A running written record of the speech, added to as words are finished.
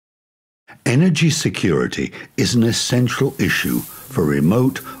Energy security is an essential issue for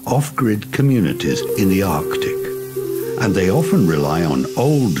remote, off-grid communities in the Arctic, and they often rely on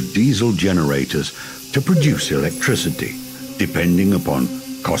old diesel generators to produce electricity, depending upon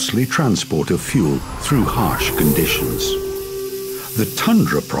costly transport of fuel through harsh conditions. The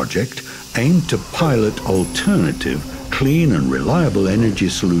Tundra project aimed to pilot alternative, clean and reliable energy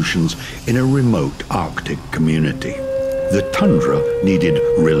solutions in a remote Arctic community. The Tundra needed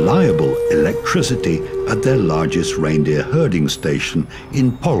reliable electricity at their largest reindeer herding station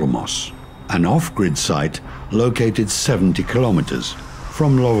in Polmos, an off-grid site located 70 kilometers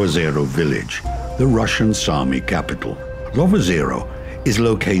from Lovozero village, the Russian Sami capital. Lovozero is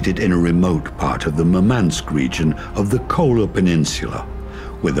located in a remote part of the Murmansk region of the Kola Peninsula,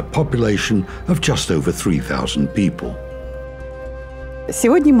 with a population of just over 3,000 people.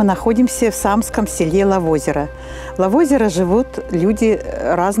 Сегодня мы находимся в самском селе Lovozero. В Lovozero живут люди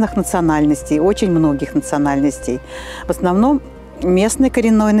разных национальностей, очень многих национальностей. В основном местное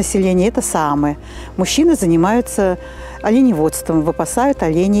коренное население – это самы. Мужчины занимаются оленеводством, выпасают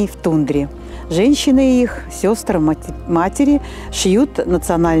оленей в тундре. Женщины и их, сестры, матери шьют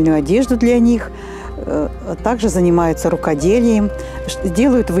национальную одежду для них, также занимаются рукоделием,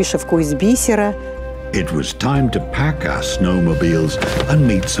 делают вышивку из бисера. It was time to pack our snowmobiles and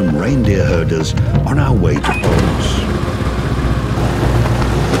meet some reindeer herders on our way to Polmos.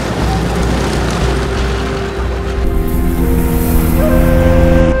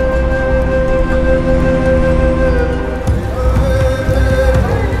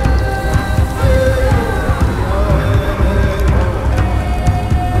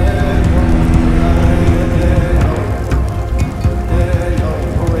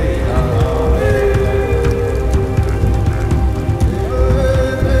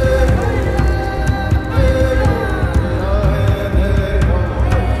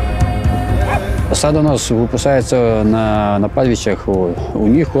 Стадо у нас выпасается на пастбищах, у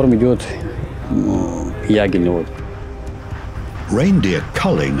них корм идет ягельный. Вот. Reindeer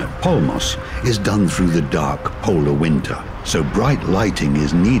culling at Polmos is done through the dark polar winter, so bright lighting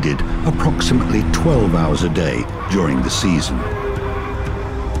is needed approximately 12 hours a day during the season.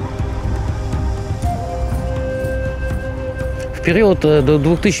 В период до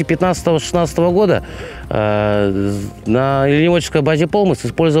 2015-2016 года на оленеводческой базе Polmos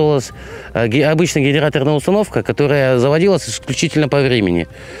использовалась обычная генераторная установка, которая заводилась исключительно по времени.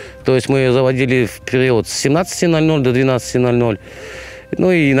 То есть мы ее заводили в период с 17:00 до 12:00,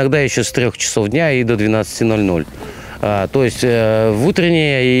 ну и иногда еще с 3 часов дня и до 12:00. То есть в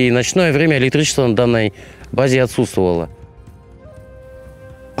утреннее и ночное время электричество на данной базе отсутствовало.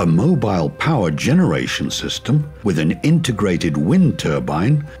 A mobile power generation system with an integrated wind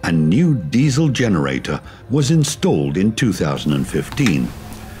turbine and new diesel generator was installed in 2015,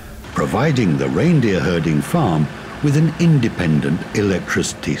 providing the reindeer herding farm with an independent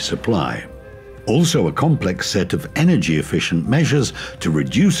electricity supply. Also, a complex set of energy-efficient measures to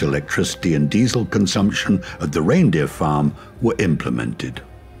reduce electricity and diesel consumption at the reindeer farm were implemented.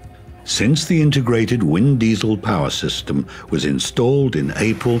 Since the integrated wind-diesel power system was installed in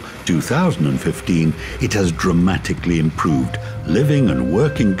April 2015, it has dramatically improved living and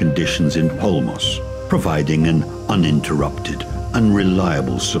working conditions in Polmos, providing an uninterrupted and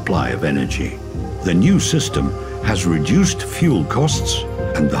reliable supply of energy. The new system has reduced fuel costs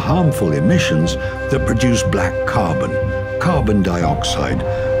and the harmful emissions that produce black carbon, carbon dioxide,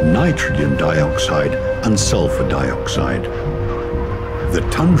 nitrogen dioxide, and sulfur dioxide. The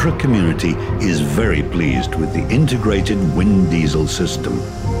Tundra community is very pleased with the integrated wind diesel system.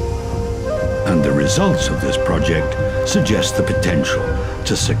 And the results of this project suggest the potential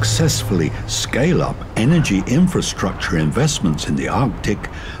to successfully scale up energy infrastructure investments in the Arctic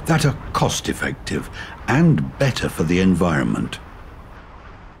that are cost-effective and better for the environment.